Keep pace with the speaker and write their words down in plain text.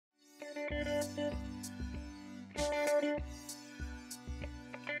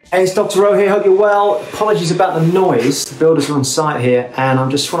Hey, it's Dr. Rowe here, hope you're well. Apologies about the noise, the builders are on site here and I'm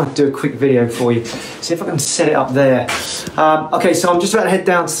just trying to do a quick video for you. See if I can set it up there. Okay, so I'm just about to head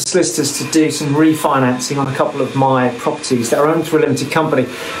down to the solicitors to do some refinancing on a couple of my properties that are owned through a limited company.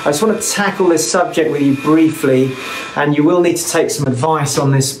 I just want to tackle this subject with you briefly, and you will need to take some advice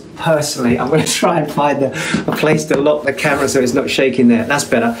on this personally. I'm going to try and find a place to lock the camera so it's not shaking there. That's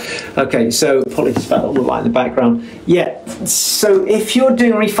better. Okay, so apologies about all the light in the background. Yeah, so if you're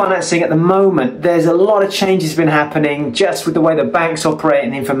doing refinancing at the moment, there's a lot of changes been happening just with the way the banks operate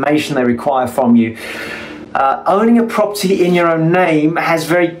and the information they require from you. Owning a property in your own name has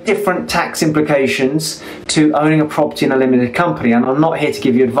very different tax implications to owning a property in a limited company, and I'm not here to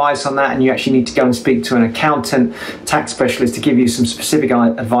give you advice on that, and you actually need to go and speak to an accountant, tax specialist to give you some specific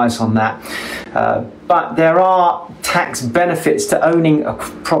advice on that. But there are tax benefits to owning a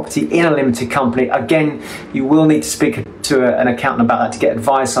property in a limited company. Again, you will need to speak to an accountant about that to get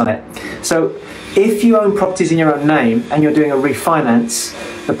advice on it. So if you own properties in your own name and you're doing a refinance,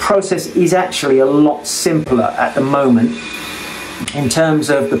 the process is actually a lot simpler at the moment in terms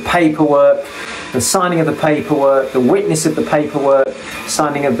of the paperwork, the signing of the paperwork, the witness of the paperwork,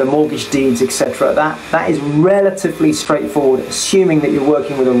 signing of the mortgage deeds, etc. That is relatively straightforward, assuming that you're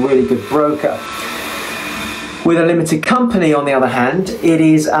working with a really good broker. With a limited company, on the other hand, it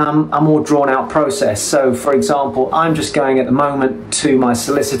is a more drawn-out process. So, for example, I'm just going at the moment to my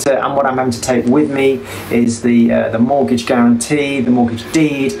solicitor, and what I'm having to take with me is the mortgage guarantee, the mortgage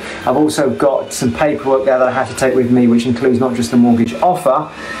deed. I've also got some paperwork there that I have to take with me, which includes not just the mortgage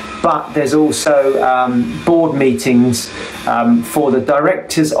offer, but there's also board meetings for the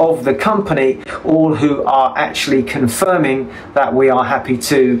directors of the company, all who are actually confirming that we are happy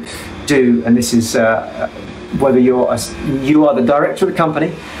to do, and this is whether you are the director of the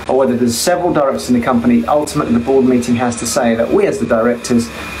company or whether there's several directors in the company. Ultimately, the board meeting has to say that we as the directors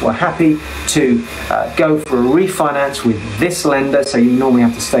were happy to go for a refinance with this lender. So you normally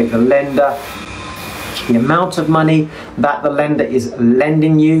have to state the lender, the amount of money that the lender is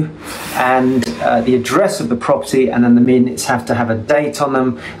lending you, and the address of the property, and then the minutes have to have a date on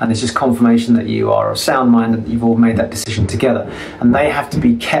them, and it's just confirmation that you are of sound mind and that you've all made that decision together, and they have to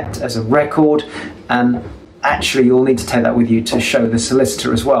be kept as a record, and actually you'll need to take that with you to show the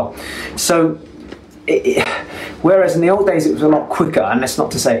solicitor as well. So whereas in the old days it was a lot quicker, and that's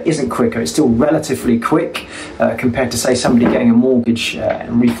not to say it isn't quicker, it's still relatively quick compared to, say, somebody getting a mortgage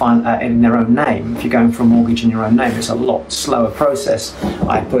in their own name. If you're going for a mortgage in your own name, it's a lot slower process,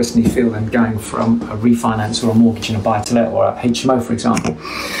 I personally feel, than going from a refinance or a mortgage in a buy-to-let or a HMO, for example.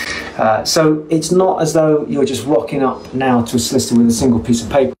 So it's not as though you're just rocking up now to a solicitor with a single piece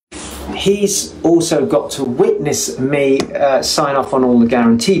of paper. He's also got to witness me sign off on all the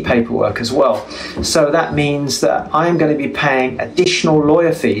guarantee paperwork as well. So that means that I'm going to be paying additional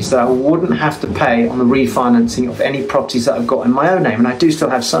lawyer fees that I wouldn't have to pay on the refinancing of any properties that I've got in my own name. And I do still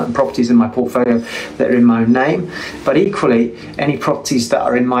have certain properties in my portfolio that are in my own name, but equally any properties that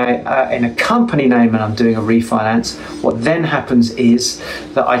are in my in a company name and I'm doing a refinance, what then happens is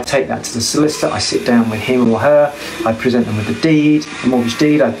that I take that to the solicitor, I sit down with him or her, I present them with the deed, the mortgage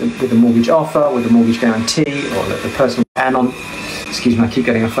deed, with the mortgage offer, with the mortgage guarantee, or the personal, and on, excuse me, I keep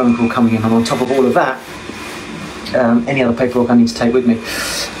getting a phone call coming in, and on top of all of that, any other paperwork I need to take with me.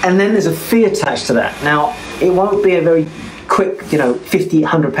 And then there's a fee attached to that. Now, it won't be a very quick, £50,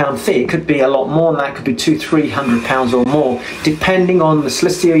 £100 fee. It could be a lot more than that. It could be £200, £300 or more, depending on the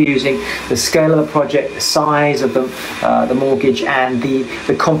solicitor you're using, the scale of the project, the size of the mortgage, and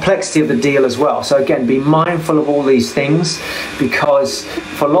the complexity of the deal as well. So again, be mindful of all these things, because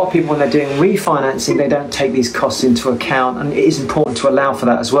for a lot of people, when they're doing refinancing, they don't take these costs into account, and it is important to allow for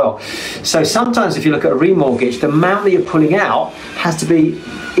that as well. So sometimes if you look at a remortgage, the amount that you're pulling out has to be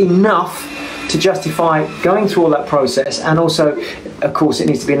enough to justify going through all that process, and also, of course, it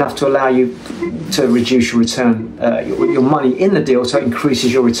needs to be enough to allow you to reduce your return, your money in the deal, so it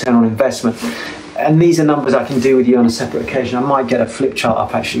increases your return on investment. And these are numbers I can do with you on a separate occasion. I might get a flip chart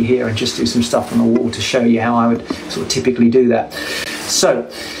up actually here and just do some stuff on the wall to show you how I would sort of typically do that. So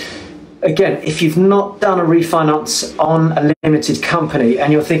again, if you've not done a refinance on a limited company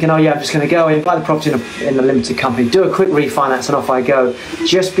and you're thinking, oh yeah, I'm just going to go and buy the property in a limited company, do a quick refinance and off I go,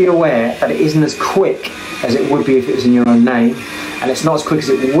 just be aware that it isn't as quick as it would be if it was in your own name. and it's not as quick as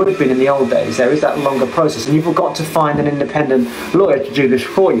it would have been in the old days. There is that longer process, and you've got to find an independent lawyer to do this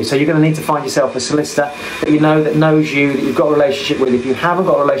for you. So you're going to need to find yourself a solicitor that you know, that knows you, that you've got a relationship with. If you haven't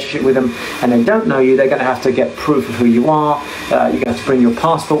got a relationship with them and they don't know you, they're going to have to get proof of who you are. You're going to have to bring your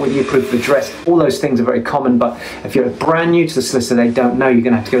passport with you, proof of address. All those things are very common, but if you're brand new to the solicitor, they don't know, you're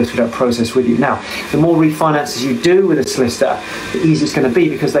going to have to go through that process with you. Now, the more refinances you do with a solicitor, the easier it's going to be,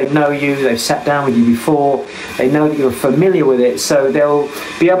 because they know you, they've sat down with you before, they know that you're familiar with it, so they'll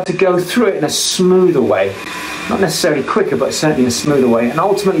be able to go through it in a smoother way. Not necessarily quicker, but certainly in a smoother way. And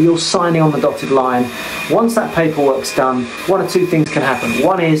ultimately, you're signing on the dotted line. Once that paperwork's done, one of two things can happen.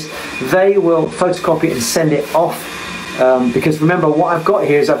 One is they will photocopy it and send it off. Because remember, what I've got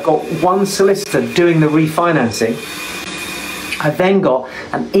here is I've got one solicitor doing the refinancing. I've then got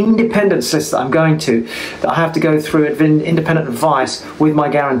an independent solicitor I'm going to, that I have to go through independent advice with my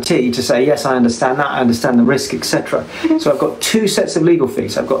guarantee to say, yes, I understand that, I understand the risk, etc. So I've got two sets of legal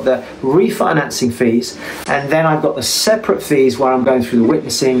fees. I've got the refinancing fees, and then I've got the separate fees where I'm going through the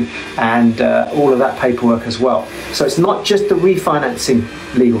witnessing and all of that paperwork as well. So it's not just the refinancing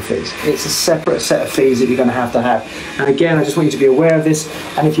legal fees, it's a separate set of fees that you're going to have. And again, I just want you to be aware of this,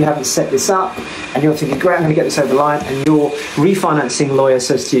 and if you haven't set this up and you're thinking, great, I'm going to get this over the line, and your refinancing lawyer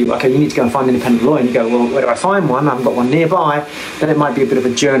says to you, okay, you need to go and find an independent lawyer, and you go, well, where do I find one? I haven't got one nearby. Then it might be a bit of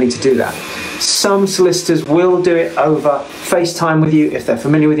a journey to do that. Some solicitors will do it over FaceTime with you if they're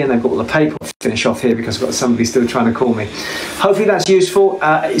familiar with you and they've got all the paper. I'll finish off here because I've got somebody still trying to call me. Hopefully that's useful.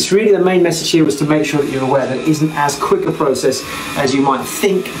 It's really the main message here was to make sure that you're aware that it isn't as quick a process as you might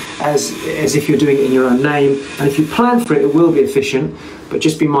think, as if you're doing it in your own name. And if you plan for it, it will be efficient, but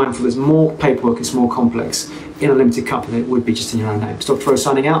just be mindful there's more paperwork, it's more complex in a limited company than it would be just in your own name. So Dr. Rose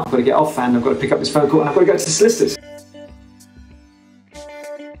signing out. I've got to get off and I've got to pick up this phone call and I've got to go to the solicitors.